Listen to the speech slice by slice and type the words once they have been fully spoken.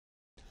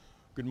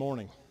Good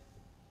morning.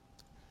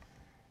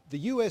 The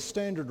U.S.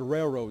 Standard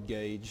Railroad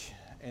gauge,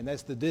 and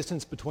that's the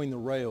distance between the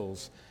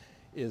rails,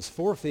 is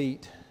 4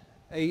 feet,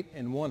 8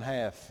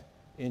 1/2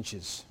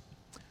 inches.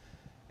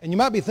 And you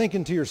might be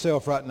thinking to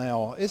yourself right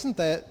now, isn't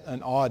that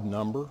an odd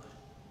number?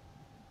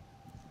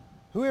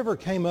 Whoever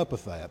came up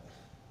with that?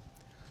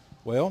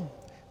 Well,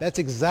 that's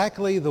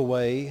exactly the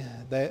way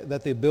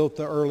that they built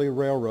the early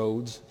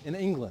railroads in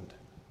England.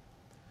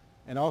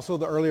 And also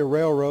the earlier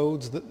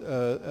railroads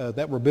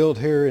that were built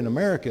here in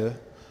America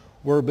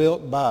were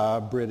built by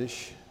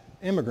British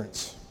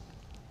immigrants.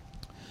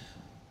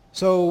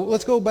 So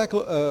let's go back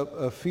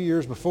a few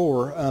years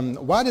before.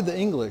 Why did the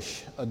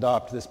English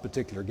adopt this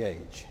particular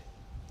gauge?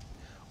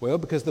 Well,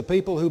 because the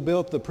people who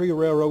built the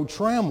pre-railroad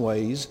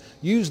tramways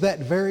used that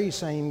very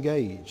same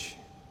gauge.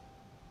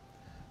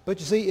 But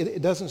you see,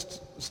 it doesn't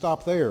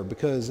stop there,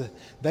 because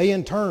they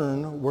in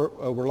turn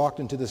were locked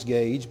into this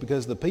gauge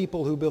because the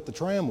people who built the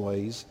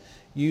tramways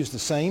used the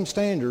same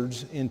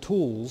standards in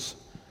tools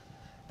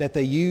that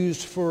they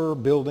used for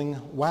building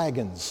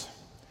wagons,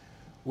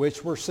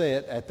 which were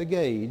set at the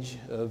gauge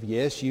of,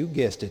 yes, you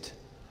guessed it,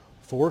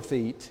 4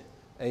 feet,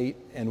 8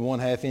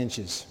 1/2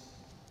 inches.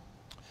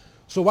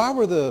 So why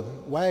were the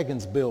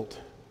wagons built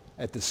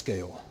at this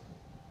scale?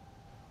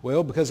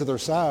 Well, because of their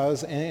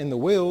size, and the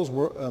wheels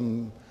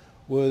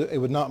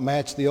would not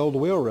match the old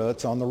wheel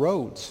ruts on the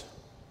roads.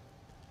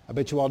 I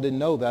bet you all didn't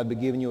know that. I'd be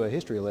giving you a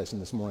history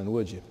lesson this morning,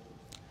 would you?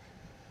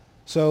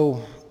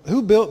 So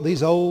who built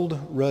these old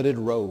rutted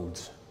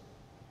roads?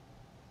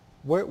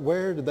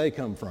 Where did they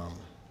come from?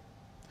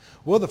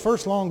 Well, the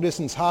first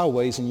long-distance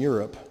highways in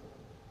Europe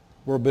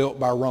were built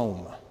by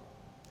Rome.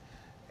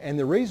 And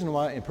the reason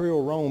why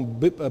Imperial Rome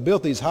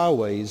built these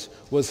highways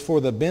was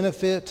for the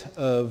benefit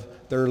of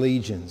their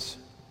legions,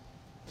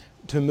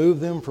 to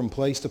move them from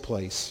place to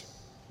place.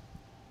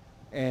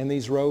 And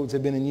these roads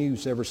have been in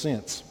use ever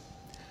since.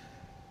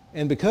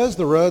 And because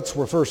the ruts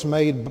were first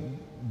made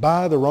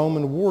by the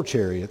Roman war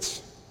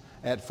chariots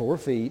at 4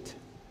 feet,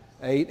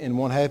 8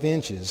 1/2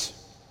 inches,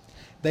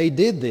 they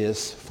did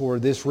this for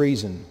this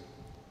reason: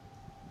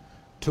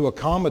 to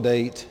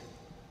accommodate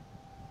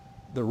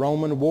the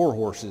Roman war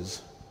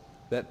horses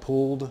that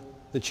pulled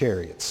the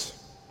chariots.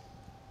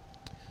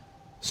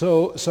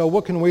 So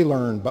what can we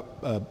learn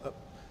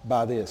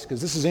by this?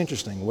 Because this is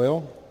interesting.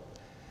 Well,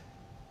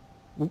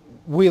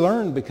 we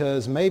learn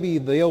because maybe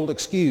the old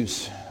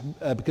excuse,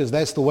 because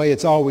that's the way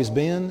it's always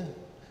been,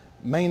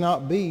 may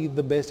not be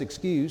the best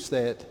excuse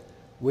that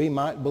we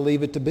might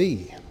believe it to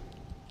be.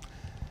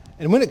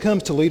 And when it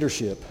comes to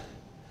leadership,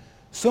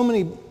 so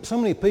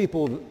many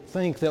people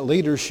think that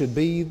leaders should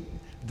be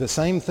the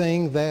same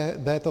thing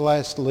that the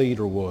last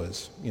leader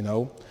was, you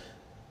know.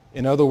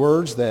 In other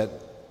words, that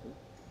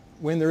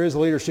when there is a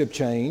leadership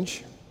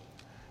change,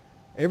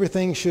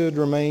 everything should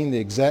remain the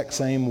exact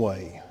same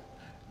way.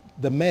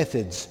 The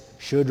methods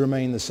should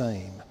remain the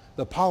same.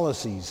 The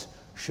policies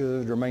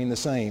should remain the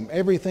same.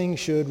 Everything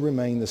should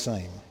remain the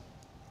same.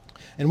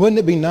 And wouldn't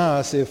it be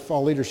nice if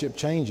all leadership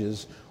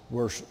changes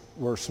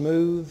were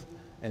smooth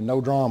and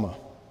no drama?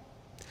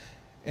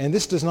 And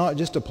this does not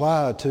just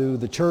apply to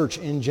the church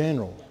in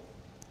general,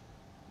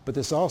 but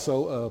this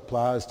also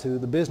applies to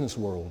the business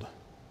world,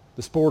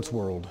 the sports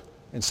world,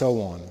 and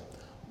so on.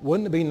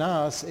 Wouldn't it be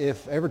nice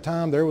if every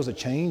time there was a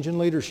change in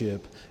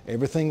leadership,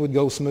 everything would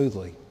go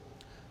smoothly?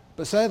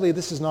 But sadly,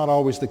 this is not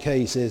always the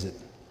case, is it?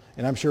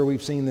 And I'm sure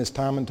we've seen this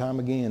time and time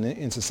again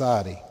in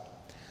society.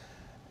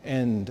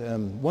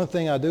 And one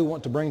thing I do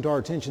want to bring to our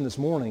attention this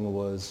morning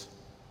was,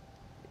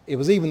 it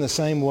was even the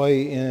same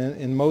way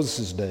in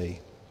Moses'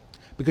 day.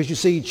 Because you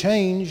see,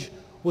 change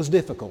was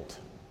difficult.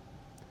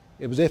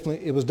 It was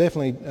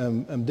definitely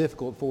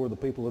difficult for the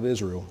people of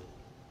Israel.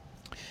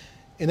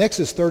 In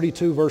Exodus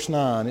 32, verse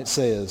 9, it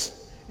says,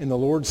 "And the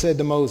Lord said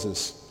to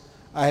Moses,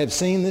 I have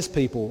seen this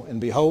people, and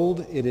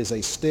behold, it is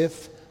a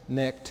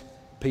stiff-necked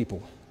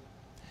people."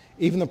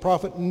 Even the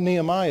prophet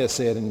Nehemiah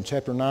said in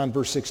chapter 9,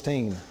 verse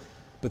 16,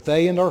 "But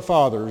they and our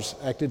fathers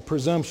acted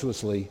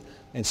presumptuously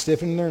and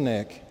stiffened their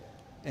neck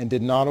and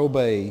did not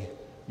obey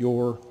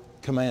your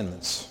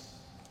commandments."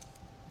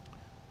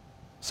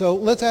 So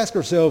let's ask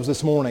ourselves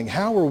this morning,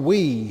 how are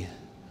we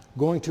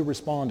going to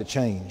respond to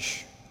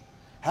change?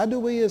 How do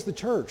we as the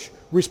church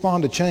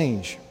respond to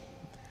change?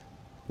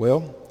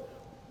 Well,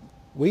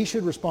 we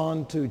should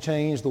respond to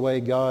change the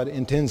way God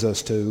intends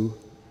us to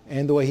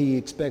and the way he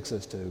expects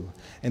us to,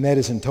 and that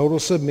is in total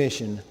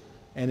submission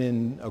and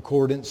in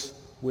accordance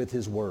with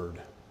his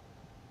word,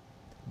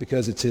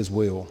 because it's his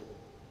will.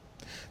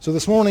 So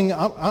this morning,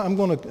 I'm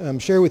going to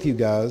share with you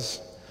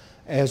guys,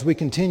 as we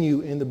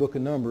continue in the book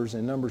of Numbers,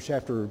 in Numbers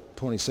chapter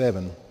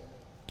 27,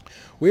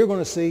 we are going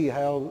to see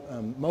how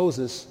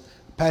Moses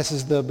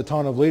passes the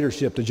baton of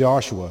leadership to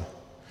Joshua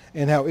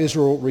and how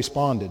Israel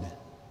responded.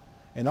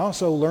 And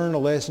also learn a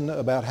lesson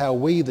about how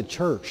we, the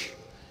church,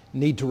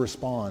 need to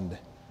respond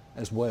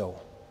as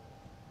well.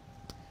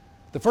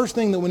 The first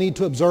thing that we need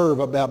to observe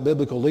about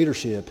biblical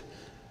leadership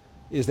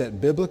is that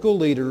biblical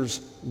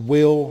leaders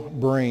will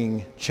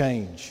bring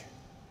change.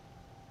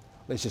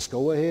 Let's just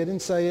go ahead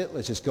and say it.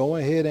 Let's just go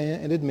ahead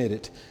and admit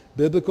it.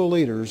 Biblical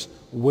leaders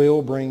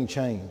will bring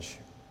change.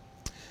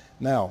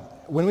 Now,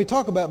 when we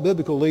talk about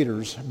biblical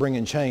leaders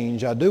bringing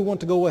change, I do want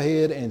to go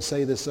ahead and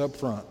say this up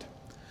front.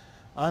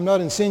 I'm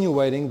not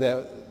insinuating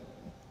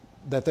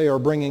that they are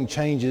bringing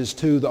changes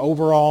to the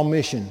overall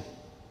mission.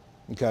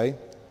 Okay?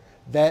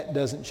 That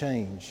doesn't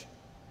change.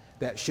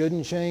 That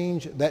shouldn't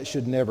change. That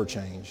should never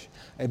change.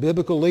 A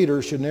biblical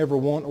leader should never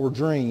want or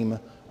dream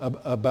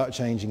about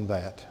changing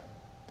that.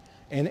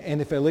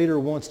 And if a leader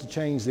wants to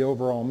change the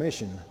overall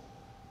mission,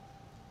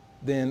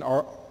 then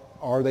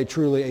are they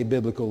truly a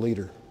biblical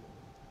leader?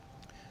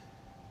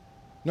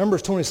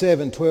 Numbers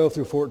 27:12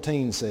 through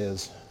 14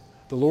 says,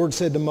 "The Lord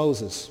said to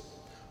Moses,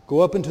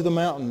 go up into the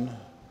mountain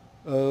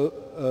of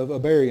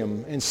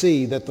Abarim and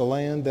see that the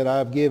land that I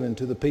have given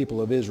to the people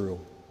of Israel.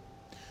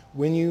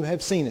 When you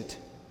have seen it,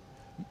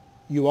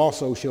 you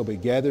also shall be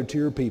gathered to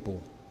your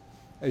people,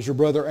 as your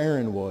brother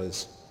Aaron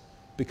was,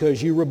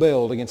 because you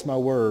rebelled against my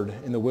word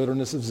in the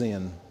wilderness of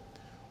Zin,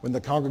 when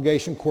the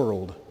congregation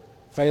quarreled,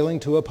 failing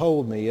to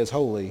uphold me as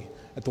holy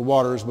at the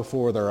waters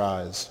before their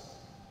eyes."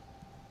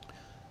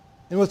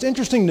 And what's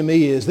interesting to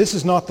me is this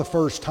is not the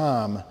first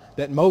time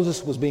that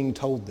Moses was being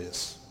told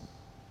this.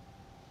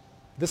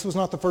 This was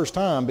not the first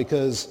time,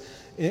 because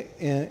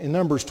in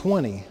Numbers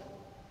 20,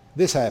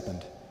 this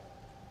happened.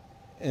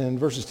 In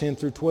verses 10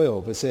 through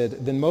 12, it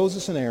said, "Then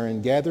Moses and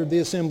Aaron gathered the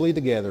assembly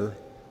together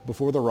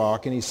before the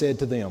rock, and he said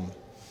to them,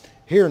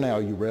 'Hear now,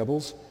 you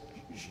rebels,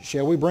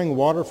 shall we bring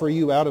water for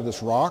you out of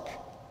this rock?'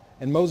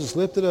 And Moses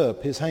lifted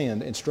up his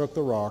hand and struck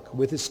the rock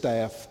with his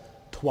staff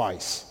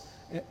twice.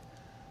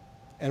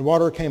 And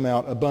water came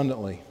out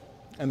abundantly,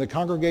 and the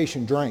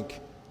congregation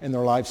drank and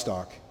their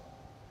livestock.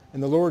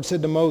 And the Lord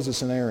said to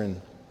Moses and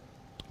Aaron,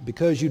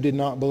 'Because you did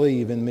not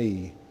believe in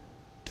me,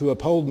 to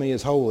uphold me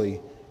as holy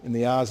in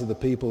the eyes of the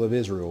people of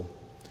Israel,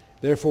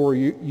 therefore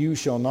you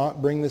shall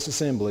not bring this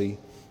assembly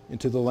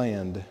into the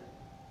land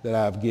that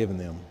I have given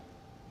them.'"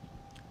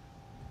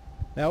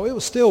 Now, it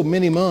was still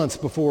many months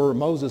before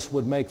Moses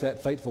would make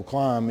that fateful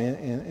climb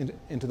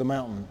into the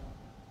mountain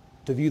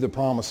to view the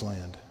promised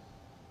land.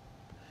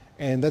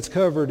 And that's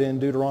covered in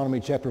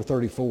Deuteronomy chapter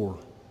 34.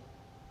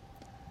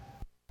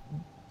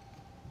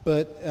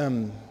 But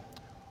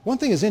one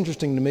thing that's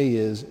interesting to me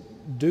is,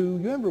 do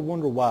you ever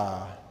wonder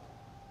why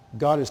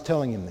God is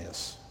telling him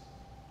this?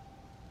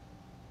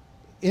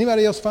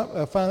 Anybody else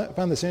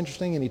find this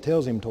interesting? And he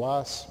tells him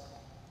twice.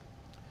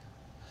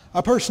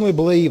 I personally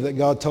believe that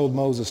God told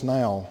Moses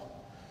now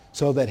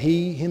so that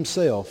he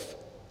himself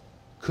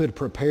could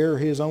prepare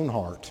his own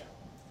heart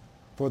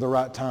for the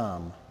right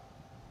time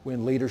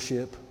when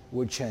leadership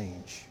would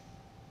change.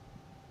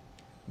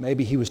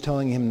 Maybe he was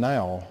telling him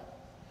now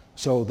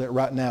so that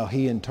right now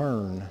he in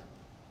turn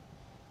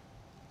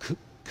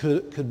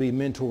could be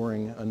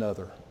mentoring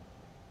another.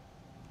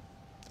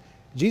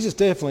 Jesus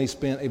definitely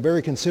spent a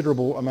very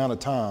considerable amount of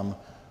time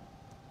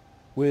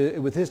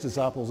with his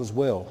disciples as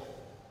well,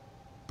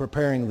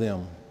 preparing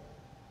them,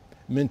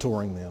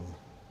 mentoring them,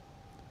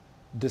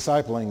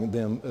 discipling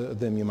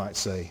them, you might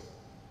say.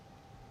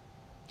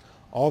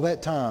 All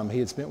that time he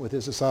had spent with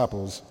his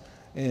disciples,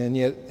 and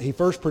yet he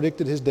first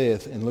predicted his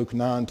death in Luke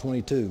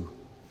 9:22,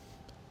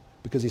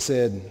 because he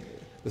said,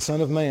 "The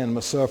Son of Man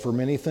must suffer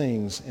many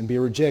things and be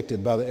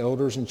rejected by the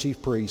elders and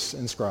chief priests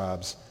and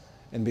scribes,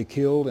 and be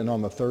killed, and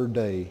on the third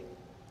day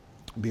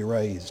be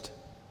raised."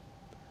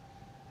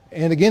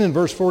 And again in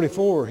verse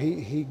 44,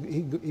 he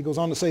goes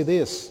on to say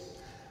this,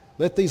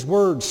 "Let these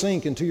words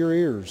sink into your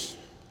ears.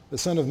 The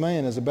Son of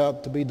Man is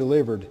about to be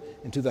delivered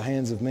into the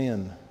hands of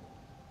men."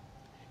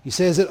 He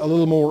says it a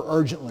little more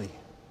urgently.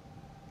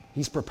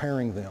 He's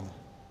preparing them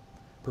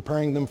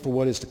for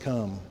what is to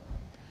come.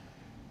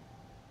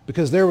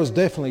 Because there was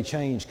definitely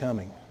change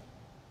coming.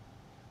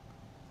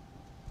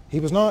 He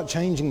was not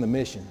changing the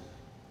mission.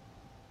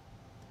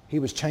 He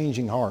was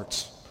changing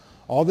hearts.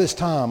 All this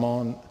time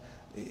on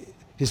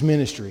his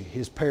ministry,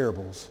 his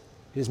parables,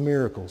 his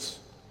miracles,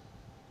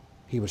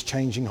 he was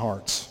changing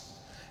hearts.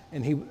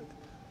 And he,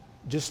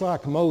 just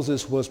like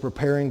Moses was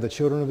preparing the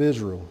children of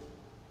Israel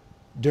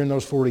during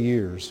those 40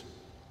 years,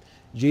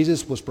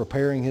 Jesus was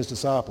preparing his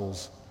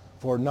disciples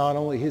for not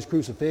only his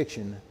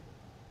crucifixion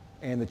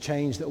and the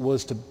change that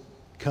was to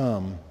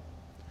come,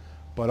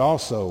 but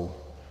also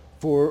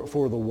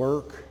for the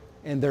work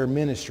and their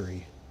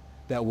ministry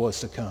that was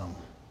to come.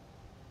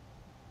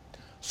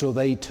 So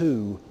they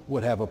too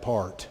would have a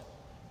part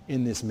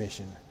in this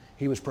mission.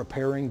 He was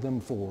preparing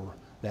them for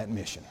that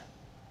mission.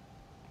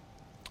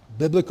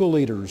 Biblical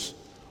leaders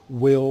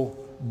will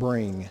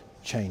bring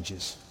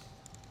changes.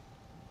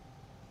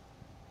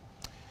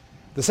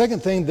 The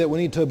second thing that we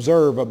need to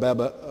observe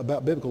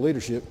about biblical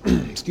leadership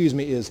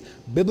is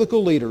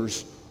biblical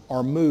leaders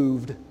are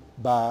moved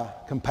by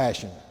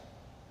compassion.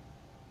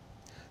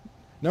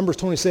 Numbers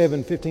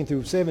 27:15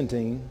 through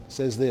 17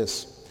 says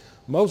this,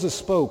 "Moses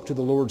spoke to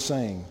the Lord,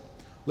 saying,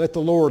 'Let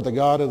the Lord, the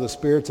God of the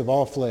spirits of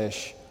all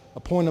flesh,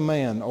 appoint a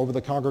man over the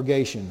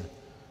congregation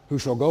who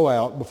shall go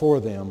out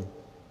before them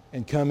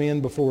and come in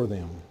before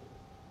them,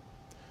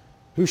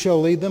 who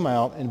shall lead them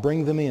out and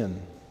bring them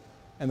in,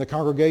 and the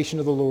congregation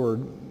of the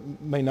Lord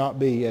may not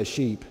be as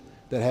sheep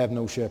that have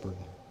no shepherd.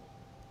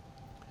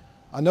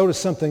 I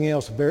noticed something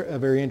else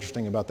very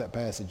interesting about that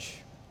passage.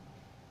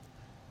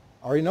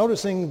 Are you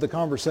noticing the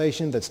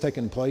conversation that's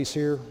taking place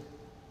here?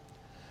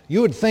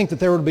 You would think that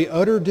there would be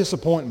utter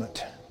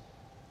disappointment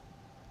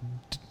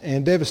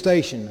and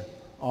devastation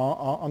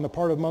on the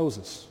part of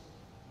Moses.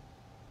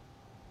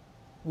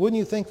 Wouldn't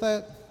you think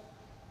that?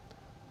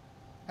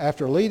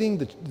 After leading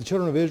the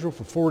children of Israel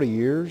for 40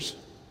 years,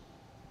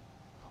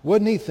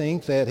 wouldn't he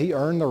think that he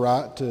earned the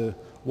right to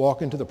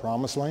walk into the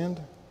promised land?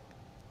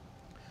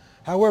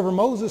 However,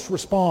 Moses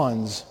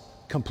responds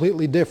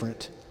completely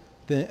different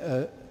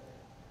than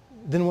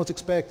what's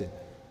expected.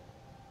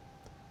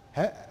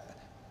 How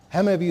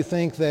many of you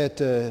think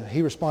that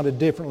he responded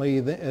differently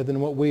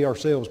than what we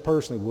ourselves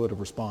personally would have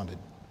responded?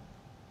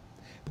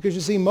 Because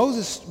you see,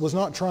 Moses was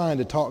not trying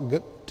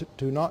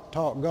to not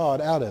talk God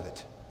out of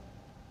it.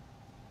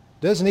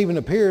 It doesn't even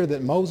appear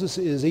that Moses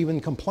is even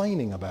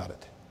complaining about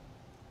it.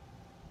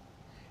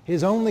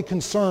 His only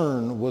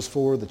concern was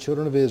for the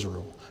children of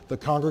Israel, the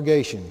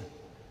congregation,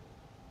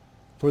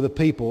 for the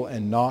people,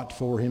 and not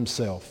for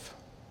himself,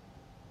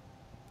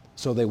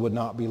 so they would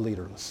not be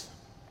leaderless.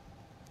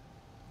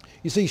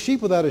 You see,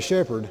 sheep without a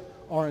shepherd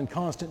are in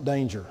constant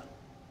danger.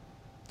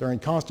 They're in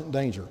constant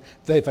danger.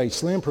 They face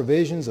slim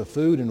provisions of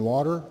food and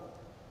water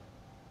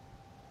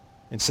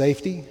and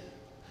safety.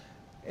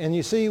 And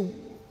you see,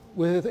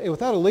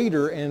 without a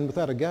leader and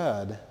without a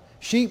guide,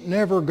 sheep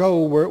never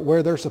go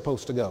where they're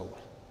supposed to go.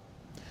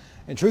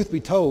 And truth be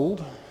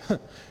told,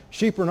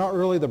 sheep are not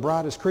really the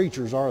brightest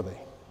creatures, are they?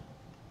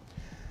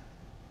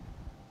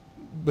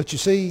 But you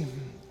see,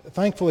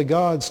 thankfully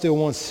God still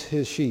wants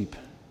his sheep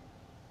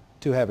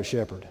to have a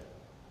shepherd.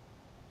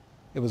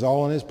 It was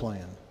all in his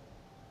plan.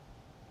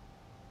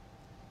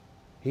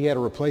 He had a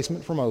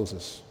replacement for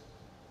Moses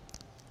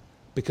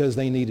because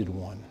they needed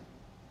one.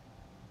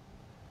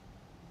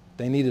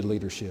 They needed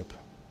leadership,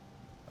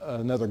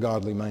 another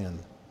godly man.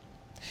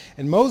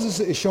 And Moses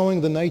is showing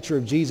the nature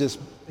of Jesus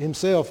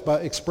himself by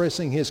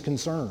expressing his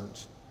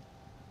concerns.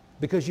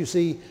 Because you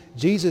see,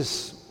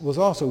 Jesus was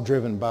also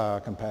driven by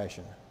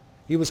compassion.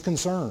 He was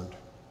concerned.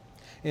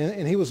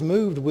 And he was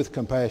moved with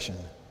compassion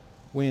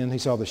when he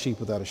saw the sheep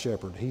without a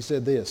shepherd. He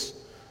said this,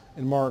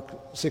 in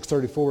Mark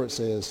 6:34 it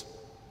says,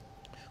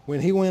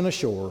 "When he went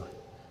ashore,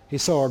 he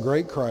saw a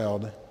great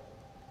crowd,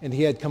 and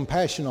he had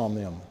compassion on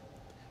them,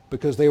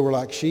 because they were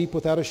like sheep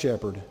without a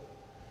shepherd,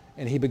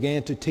 and he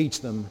began to teach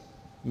them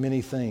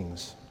many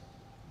things."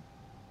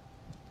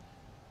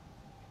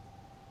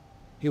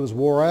 He was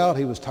wore out,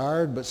 he was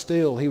tired, but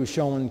still he was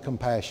showing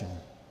compassion.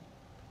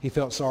 He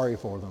felt sorry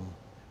for them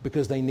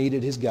because they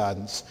needed his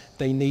guidance.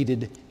 They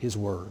needed his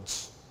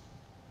words.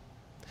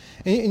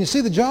 And you see,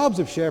 the jobs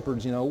of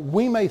shepherds,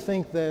 we may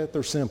think that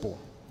they're simple,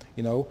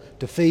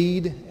 to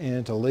feed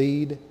and to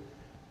lead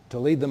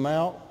them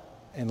out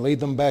and lead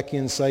them back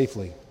in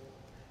safely,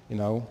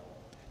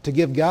 to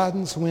give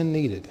guidance when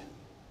needed.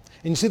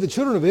 And you see, the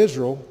children of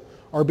Israel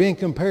are being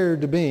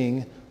compared to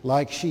being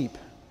like sheep.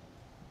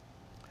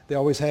 They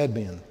always had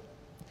been.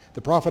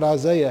 The prophet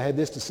Isaiah had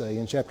this to say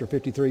in chapter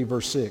 53,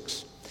 verse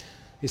 6.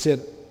 He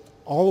said,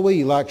 "All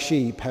we like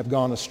sheep have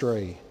gone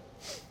astray.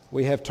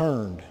 We have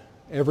turned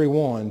every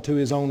one to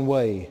his own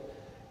way,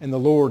 and the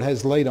Lord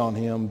has laid on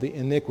him the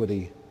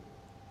iniquity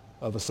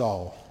of us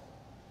all."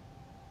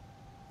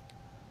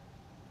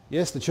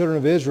 Yes, the children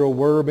of Israel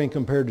were being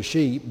compared to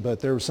sheep, but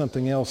there was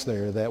something else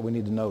there that we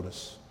need to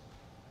notice.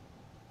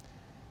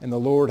 "And the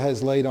Lord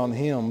has laid on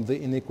him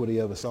the iniquity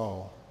of us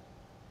all."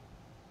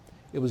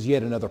 It was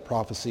yet another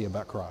prophecy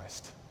about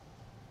Christ,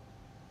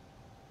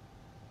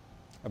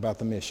 about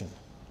the mission.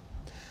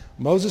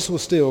 Moses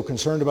was still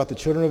concerned about the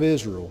children of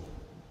Israel,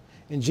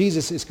 and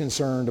Jesus is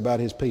concerned about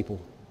his people.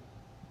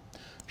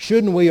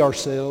 Shouldn't we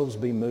ourselves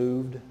be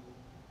moved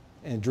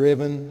and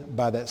driven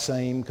by that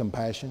same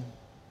compassion?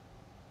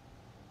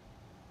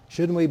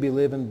 Shouldn't we be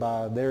living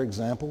by their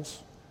examples?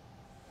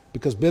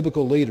 Because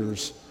biblical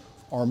leaders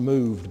are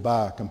moved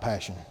by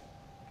compassion.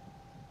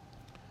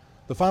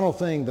 The final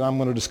thing that I'm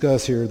going to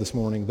discuss here this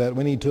morning that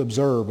we need to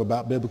observe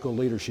about biblical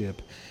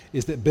leadership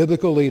is that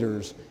biblical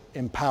leaders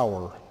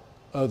empower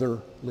other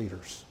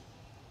leaders.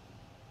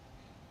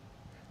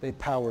 They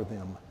power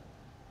them.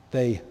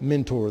 They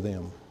mentor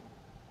them.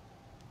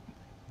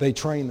 They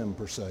train them,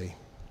 per se.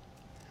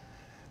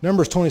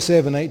 Numbers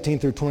 27:18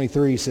 through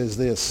 23 says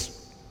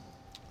this.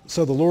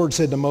 "So the Lord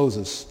said to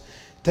Moses,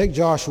 Take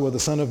Joshua the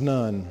son of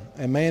Nun,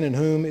 a man in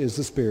whom is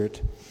the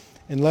Spirit,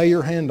 and lay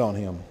your hand on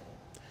him.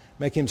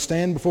 Make him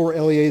stand before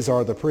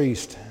Eleazar the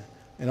priest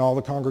and all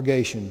the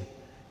congregation,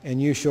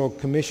 and you shall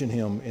commission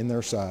him in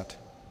their sight.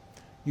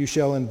 You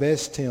shall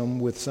invest him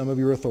with some of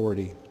your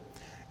authority,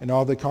 and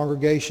all the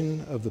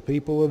congregation of the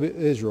people of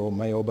Israel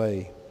may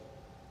obey.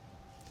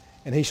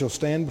 And he shall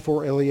stand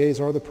before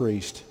Eleazar the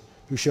priest,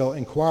 who shall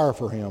inquire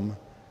for him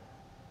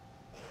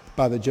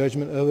by the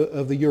judgment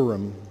of the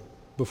Urim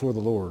before the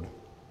Lord.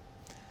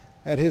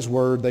 At his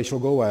word they shall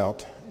go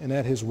out, and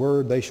at his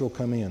word they shall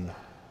come in,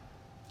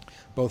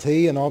 both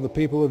he and all the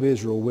people of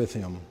Israel with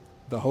him,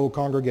 the whole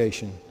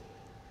congregation,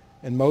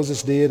 And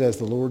Moses did as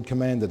the Lord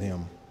commanded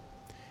him.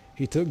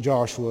 He took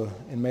Joshua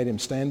and made him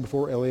stand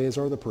before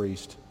Eleazar the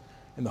priest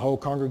and the whole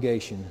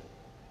congregation,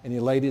 and he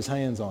laid his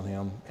hands on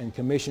him and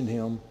commissioned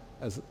him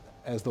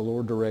as the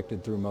Lord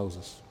directed through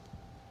Moses.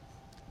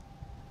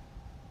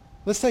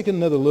 Let's take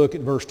another look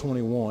at verse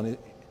 21.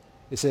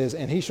 It says,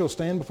 and he shall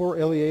stand before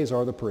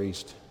Eleazar the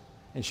priest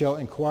and shall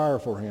inquire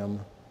for him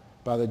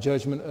by the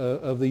judgment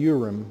of the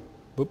Urim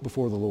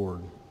before the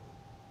Lord.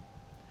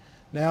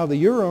 Now the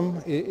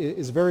Urim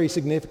is very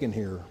significant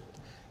here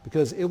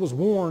because it was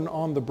worn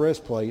on the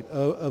breastplate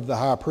of the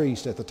high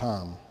priest at the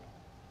time.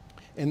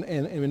 And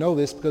we know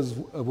this because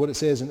of what it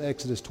says in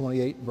Exodus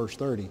 28, verse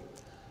 30.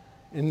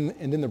 And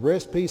in the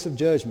breastpiece of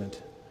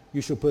judgment,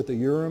 you shall put the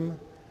Urim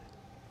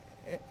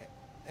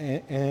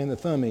and the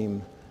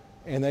Thummim,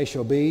 and they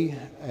shall be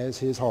as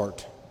his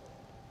heart,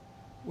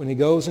 when he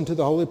goes into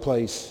the holy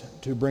place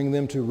to bring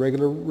them to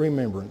regular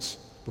remembrance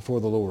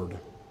before the Lord.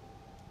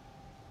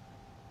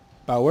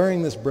 By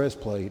wearing this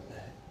breastplate,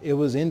 it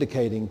was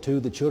indicating to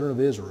the children of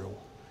Israel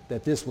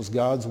that this was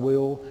God's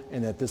will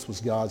and that this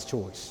was God's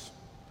choice.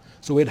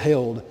 So it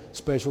held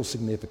special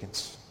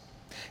significance.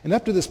 And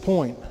up to this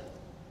point,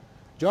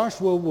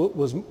 Joshua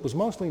was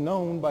mostly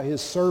known by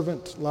his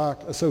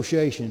servant-like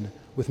association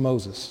with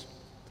Moses.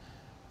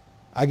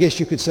 I guess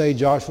you could say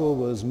Joshua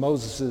was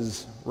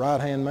Moses'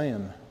 right-hand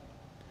man,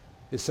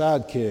 his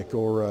sidekick,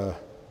 or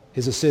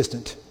his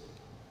assistant.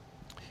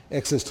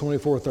 Exodus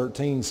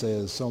 24:13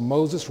 says, so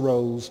Moses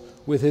rose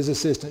with his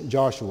assistant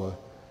Joshua,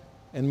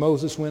 and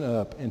Moses went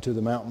up into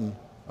the mountain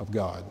of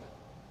God.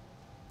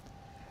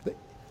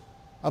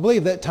 I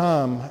believe that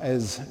time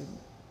as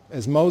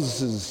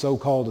Moses'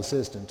 so-called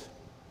assistant,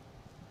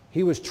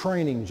 he was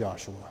training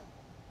Joshua.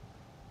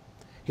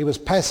 He was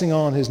passing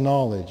on his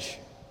knowledge,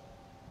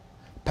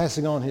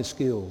 passing on his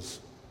skills,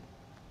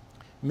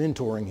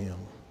 mentoring him,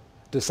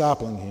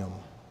 discipling him,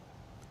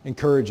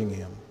 encouraging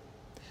him.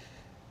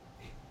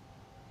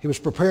 He was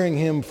preparing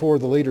him for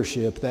the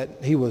leadership that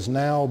he was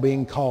now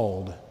being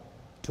called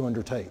to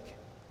undertake.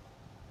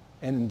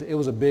 And it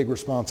was a big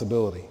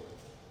responsibility.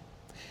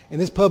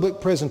 And this public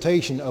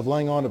presentation of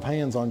laying on of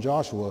hands on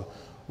Joshua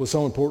was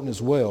so important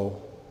as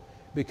well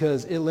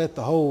because it let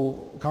the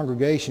whole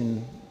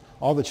congregation,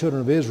 all the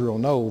children of Israel,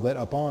 know that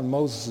upon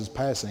Moses'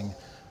 passing,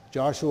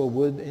 Joshua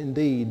would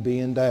indeed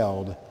be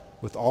endowed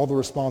with all the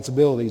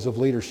responsibilities of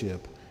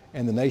leadership,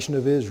 and the nation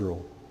of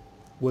Israel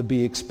would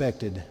be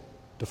expected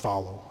to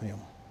follow him.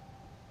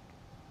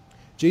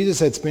 Jesus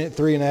had spent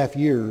 3.5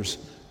 years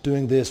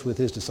doing this with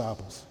his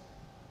disciples,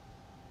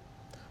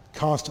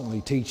 constantly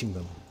teaching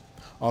them.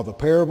 All the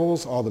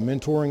parables, all the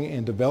mentoring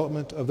and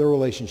development of their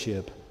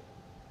relationship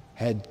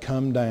had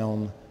come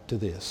down to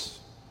this.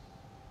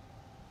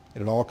 It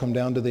had all come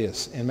down to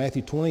this. In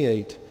Matthew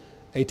 28,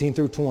 18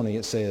 through 20,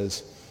 it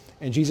says,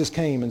 and Jesus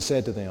came and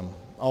said to them,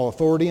 all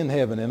authority in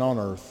heaven and on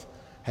earth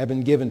have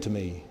been given to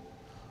me.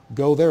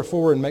 Go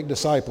therefore and make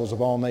disciples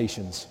of all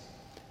nations,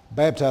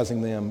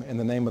 baptizing them in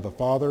the name of the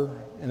Father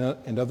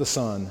and of the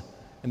Son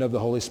and of the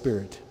Holy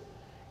Spirit,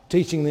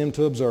 teaching them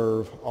to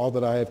observe all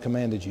that I have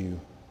commanded you.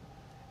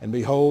 And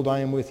behold, I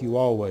am with you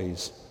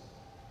always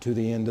to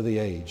the end of the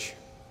age.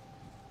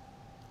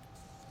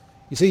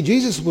 You see,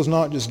 Jesus was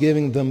not just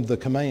giving them the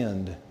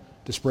command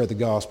to spread the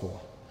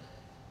gospel.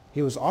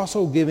 He was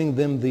also giving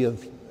them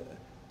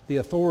the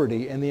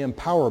authority and the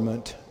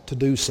empowerment to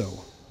do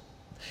so.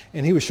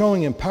 And he was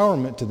showing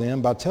empowerment to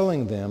them by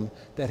telling them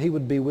that he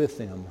would be with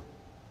them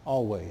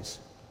always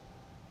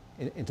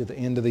into the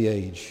end of the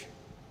age.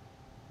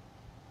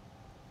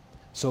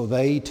 So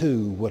they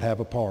too would have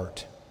a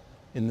part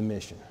in the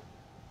mission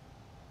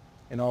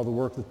and all the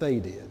work that they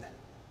did.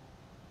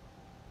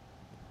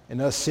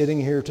 And us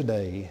sitting here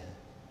today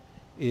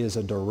is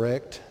a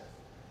direct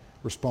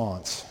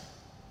response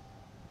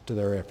to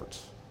their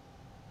efforts.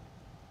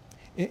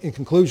 In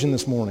conclusion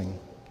this morning,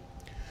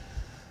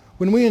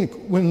 when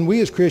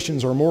we as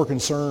Christians are more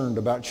concerned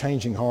about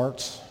changing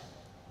hearts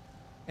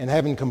and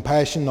having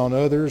compassion on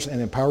others and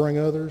empowering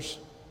others,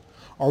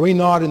 are we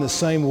not in the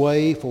same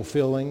way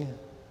fulfilling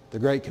the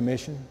Great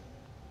Commission?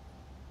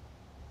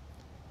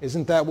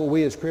 Isn't that what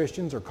we as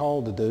Christians are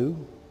called to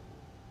do?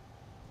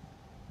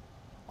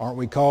 Aren't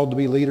we called to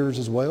be leaders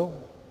as well?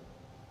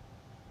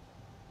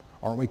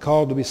 Aren't we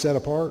called to be set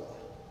apart?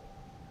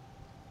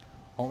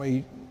 Aren't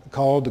we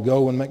called to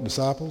go and make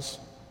disciples?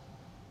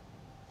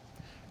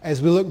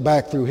 As we look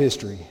back through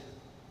history,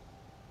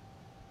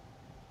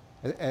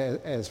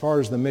 as far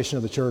as the mission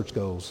of the church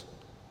goes,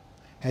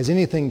 has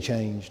anything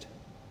changed?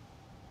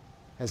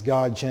 Has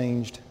God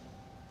changed?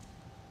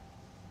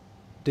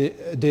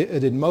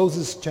 Did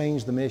Moses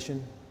change the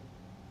mission?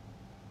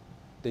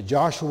 Did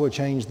Joshua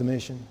change the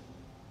mission?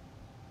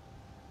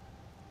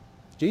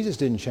 Jesus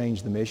didn't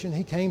change the mission.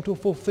 He came to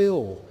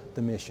fulfill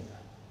the mission.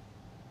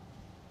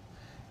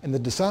 And the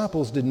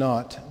disciples did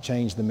not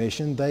change the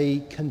mission.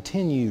 They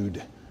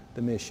continued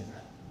the mission.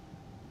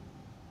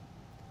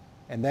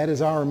 And that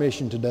is our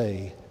mission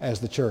today as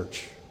the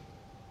church.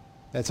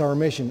 That's our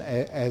mission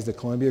as the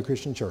Columbia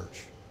Christian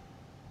Church,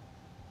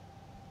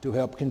 to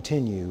help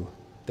continue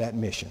that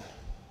mission.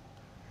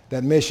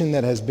 that mission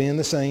that has been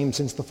the same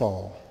since the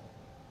fall.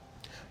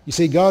 You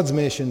see, God's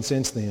mission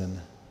since then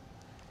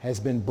has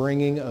been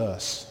bringing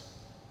us,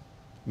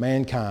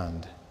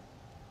 mankind,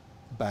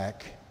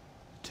 back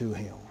to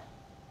him.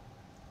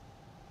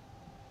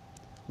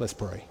 Let's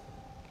pray.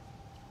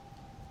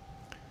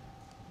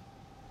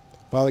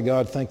 Father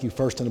God, thank you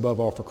first and above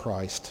all for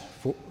Christ,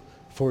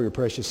 for your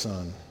precious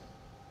Son.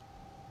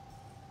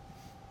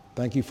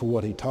 Thank you for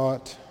what he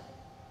taught.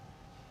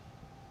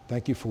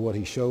 Thank you for what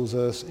he shows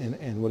us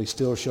and what he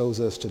still shows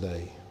us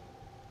today.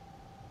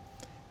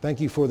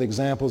 Thank you for the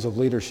examples of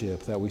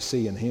leadership that we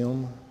see in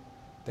him,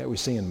 that we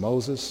see in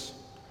Moses,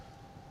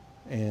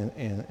 and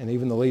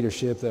even the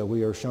leadership that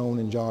we are shown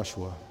in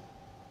Joshua.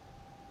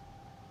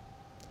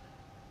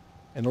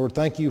 And Lord,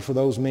 thank you for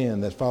those men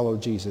that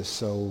followed Jesus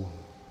so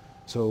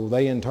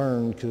they in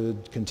turn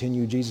could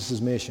continue Jesus'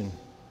 mission,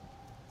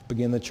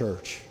 begin the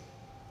church.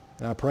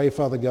 And I pray,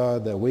 Father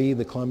God, that we,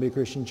 the Columbia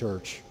Christian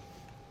Church,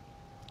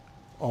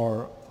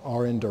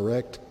 are in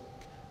direct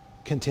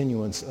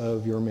continuance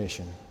of your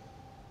mission.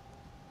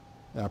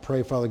 And I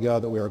pray, Father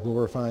God, that we are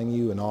glorifying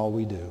you in all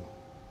we do.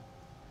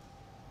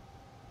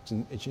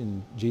 It's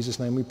in Jesus'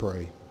 name we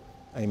pray.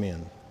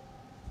 Amen.